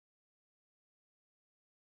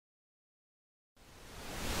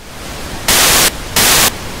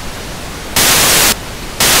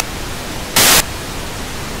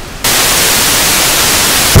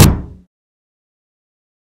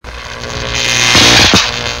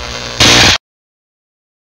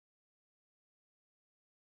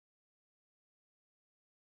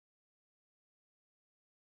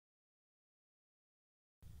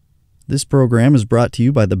This program is brought to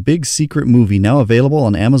you by The Big Secret Movie, now available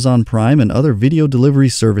on Amazon Prime and other video delivery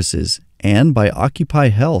services, and by Occupy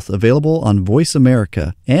Health, available on Voice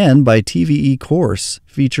America, and by TVE Course,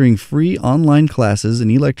 featuring free online classes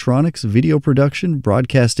in electronics, video production,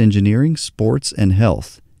 broadcast engineering, sports, and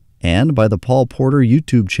health, and by the Paul Porter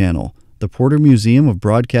YouTube channel, the Porter Museum of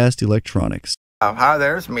Broadcast Electronics. Hi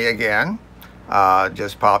there, it's me again.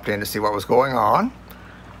 Just popped in to see what was going on.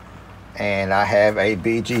 And I have a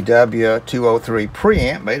BGW 203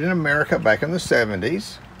 preamp made in America back in the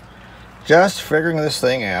 70s. Just figuring this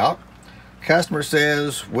thing out. Customer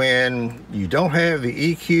says when you don't have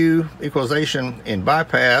the EQ equalization in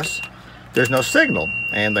bypass, there's no signal.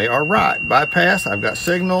 And they are right. Bypass, I've got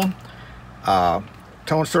signal.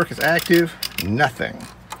 Tone circuit's active, nothing.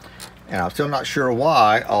 And I'm still not sure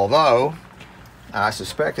why, although I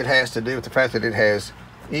suspect it has to do with the fact that it has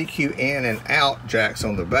EQ in and out jacks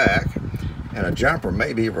on the back, and a jumper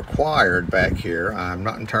may be required back here. I'm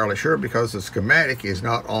not entirely sure because the schematic is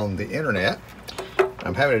not on the internet.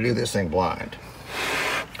 I'm having to do this thing blind.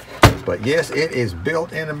 But yes, it is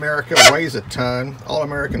built in America, weighs a ton, all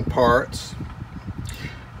American parts.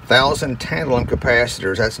 1,000 tantalum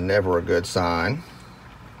capacitors, that's never a good sign.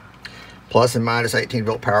 Plus and minus 18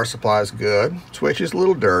 volt power supply is good. Switch is a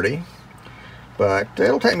little dirty, but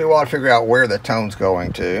it'll take me a while to figure out where the tone's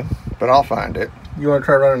going to, but I'll find it. You want to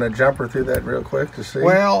try running a jumper through that real quick to see?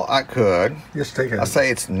 Well, I could. Just take it. I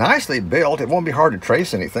say it's nicely built. It won't be hard to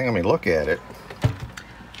trace anything. I mean, look at it.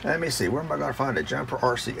 Let me see. Where am I going to find a jumper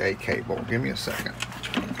RCA cable? Give me a second.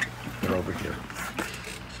 They're over here.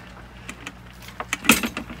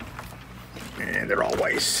 And they're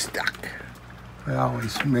always stuck. They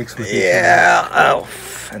always mix with each other. Yeah. Oh,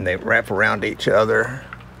 and they wrap around each other.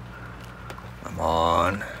 Come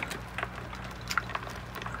on.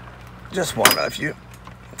 Just one of you.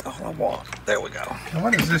 That's all I want. There we go. Now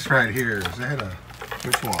what is this right here? Is that a...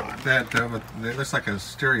 Which one? That looks like a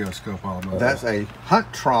stereoscope almost. That's a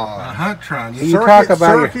Huntron. A Huntron. You talk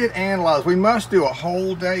about circuit analyzer. We must do a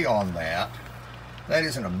whole day on that. That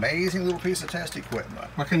is an amazing little piece of test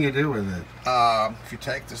equipment. What can you do with it? If you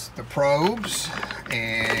take the probes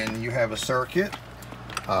and you have a circuit,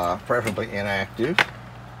 preferably inactive,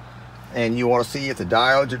 and you want to see if the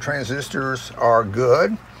diodes or transistors are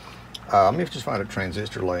good. Let me just find a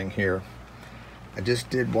transistor laying here. I just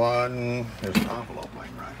did one. There's an envelope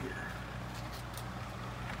laying right here.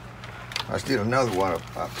 I just did another one,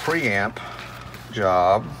 a preamp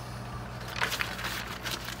job.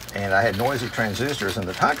 And I had noisy transistors, and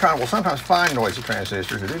the Huntron will sometimes find noisy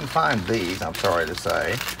transistors. It didn't find these, I'm sorry to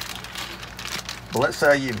say. But let's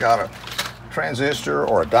say you've got a transistor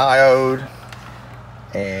or a diode,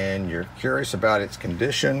 and you're curious about its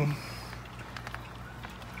condition.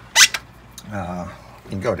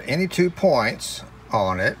 You can go to any 2 points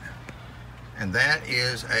on it, and that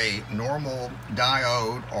is a normal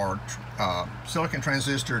diode or silicon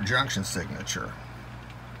transistor junction signature.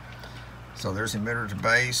 So there's emitter to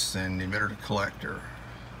base and emitter to collector.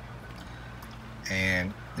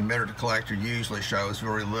 And emitter to collector usually shows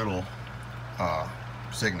very little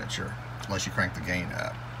signature, unless you crank the gain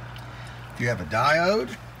up. If you have a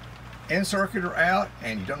diode, in circuit or out,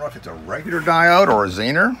 and you don't know if it's a regular diode or a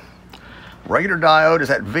Zener, regular diode is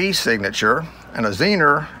that V signature, and a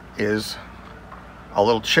Zener is a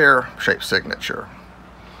little chair-shaped signature.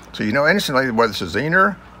 So you know instantly whether it's a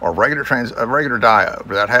Zener or a regular diode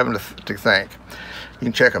without having to think. You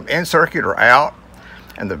can check them in circuit or out.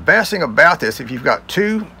 And the best thing about this, if you've got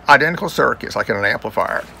 2 identical circuits, like in an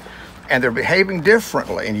amplifier, and they're behaving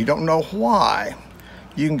differently and you don't know why,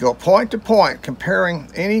 you can go point to point comparing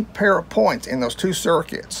any pair of points in those 2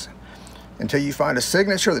 circuits until you find a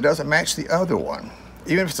signature that doesn't match the other one.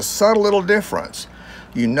 Even if it's a subtle little difference,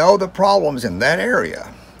 you know the problem's in that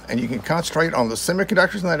area, and you can concentrate on the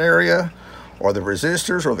semiconductors in that area, or the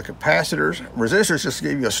resistors or the capacitors. Resistors just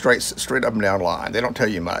give you a straight up and down line. They don't tell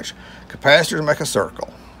you much. Capacitors make a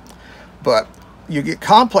circle. But you get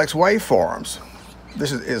complex waveforms.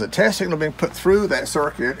 This is a test signal being put through that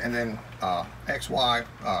circuit and then XY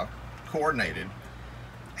coordinated.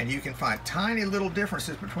 And you can find tiny little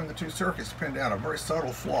differences between the 2 circuits depending on a very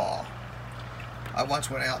subtle flaw. I once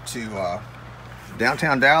went out to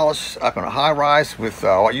downtown Dallas up on a high rise with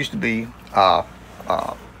what used to be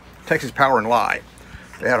Texas Power and Light.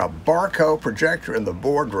 They had a barcode projector in the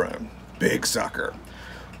boardroom. Big sucker.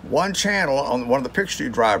 One channel on one of the picture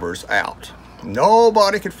drivers out.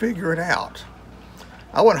 Nobody could figure it out.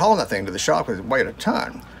 I wasn't hauling that thing to the shop because it weighed a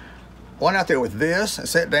ton. Went out there with this and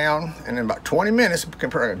sat down, and in about 20 minutes,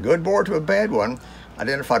 comparing a good board to a bad one,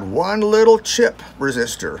 identified one little chip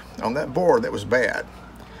resistor on that board that was bad.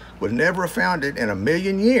 would never have found it in a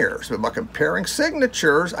million years. But by comparing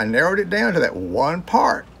signatures, I narrowed it down to that one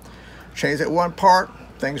part. Changed that one part,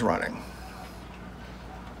 things running.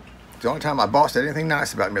 It's the only time my boss said anything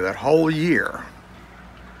nice about me that whole year.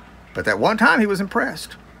 But that one time he was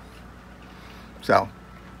impressed. So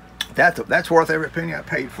that's worth every penny I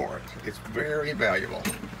paid for it. It's very valuable.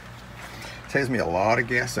 Saves me a lot of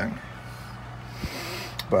guessing.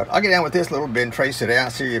 But I'll get down with this a little bit and trace it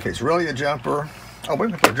out, see if it's really a jumper. Oh, we're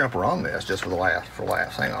going to put a jumper on this just for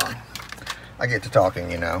laughs. Hang on. I get to talking,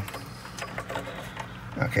 you know.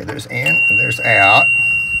 Okay, there's in and there's out.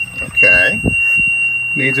 Okay.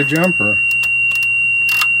 Needs a jumper.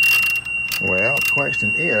 Well, the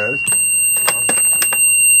question is,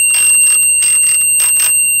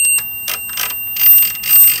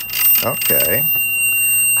 okay,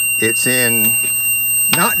 it's in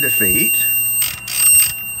not defeat,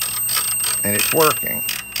 and it's working.